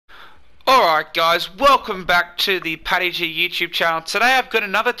Alright guys, welcome back to the Paddy G YouTube channel. Today I've got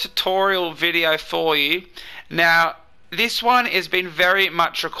another tutorial video for you. Now, this one has been very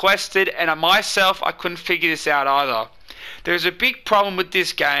much requested, and myself, I couldn't figure this out either. There's a big problem with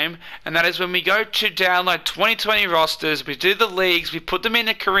this game, and that is when we go to download 2020 rosters, we do the leagues, we put them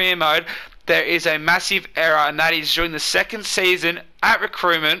into career mode, there is a massive error, and that is during the second season at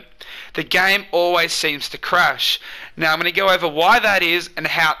recruitment, the game always seems to crash. Now I'm going to go over why that is and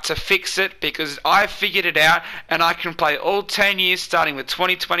how to fix it, because I figured it out and I can play all 10 years starting with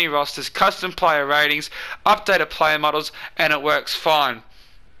 2020 rosters, custom player ratings, updated player models, and it works fine.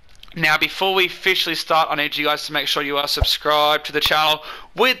 Now before we officially start, I need you guys to make sure you are subscribed to the channel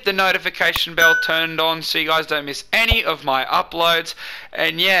with the notification bell turned on so you guys don't miss any of my uploads.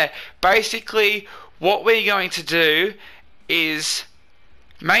 And yeah, basically what we're going to do is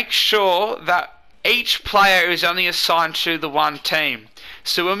make sure that each player is only assigned to the one team.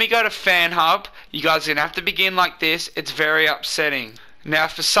 So when we go to Fan Hub, you guys are going to have to begin like this. It's very upsetting. Now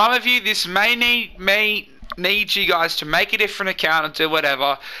for some of you, this may need you guys to make a different account and do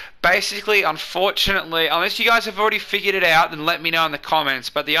whatever. Basically, unfortunately, unless you guys have already figured it out, then let me know in the comments.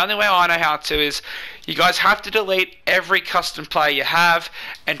 But the only way I know how to is you guys have to delete every custom player you have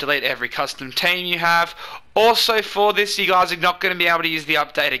and delete every custom team you have. Also for this, you guys are not going to be able to use the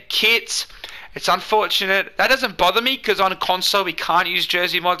updated kits. It's unfortunate. That doesn't bother me because on a console we can't use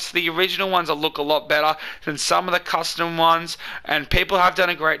jersey mods. The original ones will look a lot better than some of the custom ones, and people have done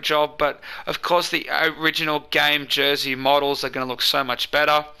a great job, but of course the original game jersey models are going to look so much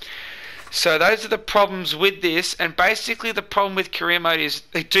better. So those are the problems with this, and basically the problem with career mode is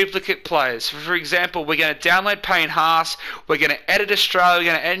the duplicate players. For example, we're going to download Payne Haas, we're going to edit Australia, we're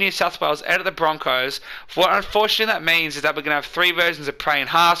going to edit New South Wales, edit the Broncos. What unfortunately that means is that we're going to have 3 versions of Payne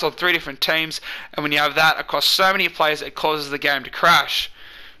Haas on 3 different teams, and when you have that across so many players, it causes the game to crash.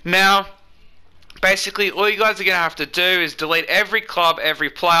 Now, basically all you guys are going to have to do is delete every club, every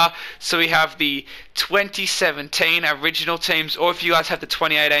player, so we have the 2017 original teams, or if you guys have the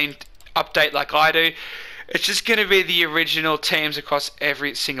 2018 update like I do, it's just going to be the original teams across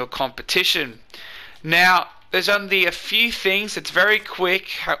every single competition. Now there's only a few things. It's very quick.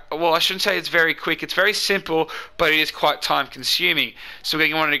 Well, I shouldn't say it's very quick, it's very simple, but it is quite time consuming. So we're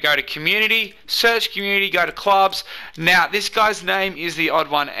going to go to community, search community, go to clubs. Now this guy's name is the odd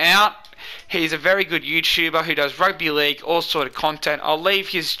one out. He's a very good YouTuber who does rugby league, all sort of content. I'll leave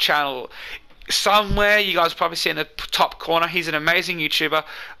his channel somewhere. You guys probably see in the top corner. He's an amazing YouTuber.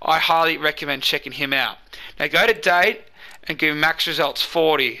 I highly recommend checking him out. Now go to date and give max results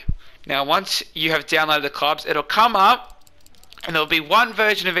 40. Now once you have downloaded the clubs, it'll come up and there'll be one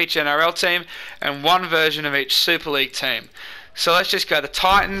version of each NRL team and one version of each Super League team. So let's just go to the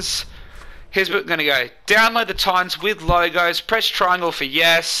Titans. Here's what we're going to go. Download the Titans with logos, press triangle for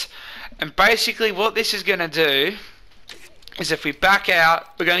yes, and basically what this is going to do is if we back out,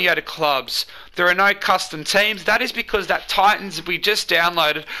 we're going to go to clubs. There are no custom teams. That is because that Titans we just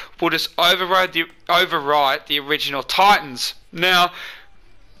downloaded will just overwrite the original Titans. Now,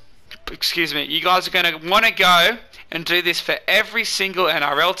 excuse me, you guys are going to want to go and do this for every single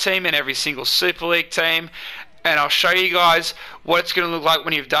NRL team and every single Super League team, and I'll show you guys what it's going to look like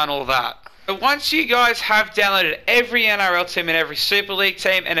when you've done all that. Once you guys have downloaded every NRL team and every Super League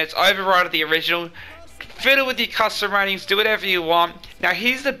team and it's overridden the original, fiddle with your custom ratings, do whatever you want. Now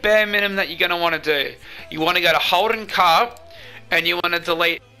here's the bare minimum that you're going to want to do. You want to go to Holden Cup and you want to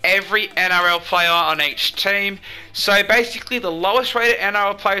delete every NRL player on each team. So basically the lowest rated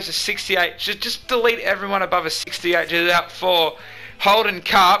NRL players are 68. Just delete everyone above a 68. Do that for Holden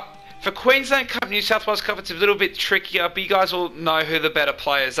Cup. For Queensland Cup, New South Wales Cup, it's a little bit trickier, but you guys will know who the better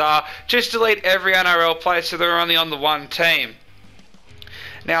players are. Just delete every NRL player so they're only on the one team.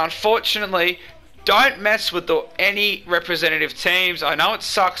 Now unfortunately, don't mess with any representative teams. I know it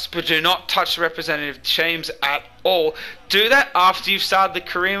sucks, but do not touch the representative teams at all. Do that after you've started the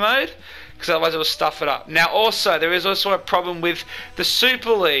career mode, because otherwise it will stuff it up. Now also, there is also a problem with the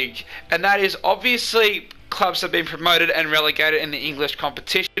Super League, and that is obviously clubs have been promoted and relegated in the English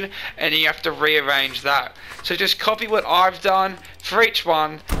competition, and you have to rearrange that. So just copy what I've done for each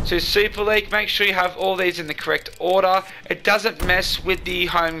one. So Super League, make sure you have all these in the correct order. It doesn't mess with the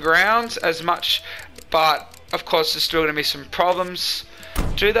home grounds as much, but of course there's still going to be some problems.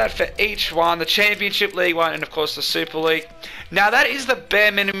 Do that for each one, the Championship League one, and of course the Super League. Now that is the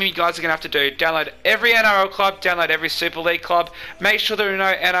bare minimum you guys are going to have to do. Download every NRL club, download every Super League club, make sure there are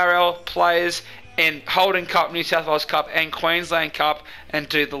no NRL players in Holden Cup, New South Wales Cup and Queensland Cup, and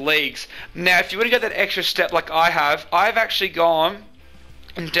do the leagues. Now if you want to go that extra step like I've actually gone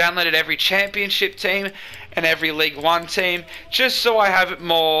and downloaded every Championship team and every League One team, just so I have it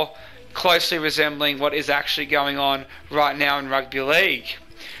more closely resembling what is actually going on right now in rugby league.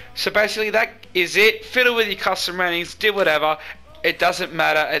 So basically that is it. Fiddle with your custom ratings, do whatever. It doesn't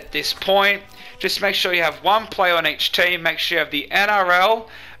matter at this point. Just make sure you have one player on each team. Make sure you have the NRL.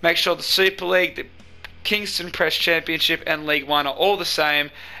 Make sure the Super League, the Kingston Press Championship and League One are all the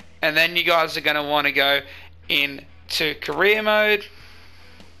same. And then you guys are going to want to go into career mode.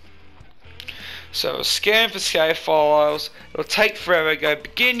 So scan for save files. It'll take forever. Go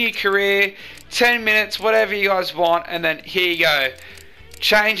begin new career, 10 minutes, whatever you guys want, and then here you go.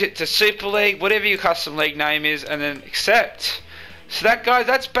 Change it to Super League, whatever your custom league name is, and then accept. So that, guys,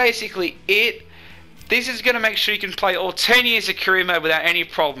 that's basically it. This is going to make sure you can play all 10 years of career mode without any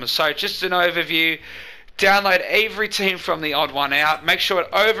problems. So just an overview. Download every team from the odd one out. Make sure it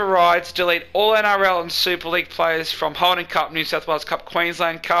overrides. Delete all NRL and Super League players from Holden Cup, New South Wales Cup,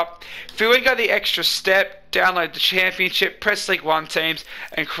 Queensland Cup. If you want to go the extra step, download the Championship, press League 1 teams,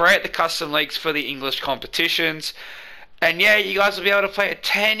 and create the custom leagues for the English competitions. And yeah, you guys will be able to play a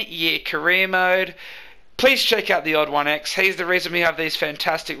 10-year career mode. Please check out the Odd One X. He's the reason we have these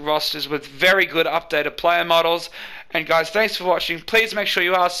fantastic rosters with very good updated player models. And guys, thanks for watching. Please make sure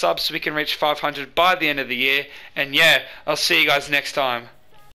you are subs so we can reach 500 by the end of the year. And yeah, I'll see you guys next time.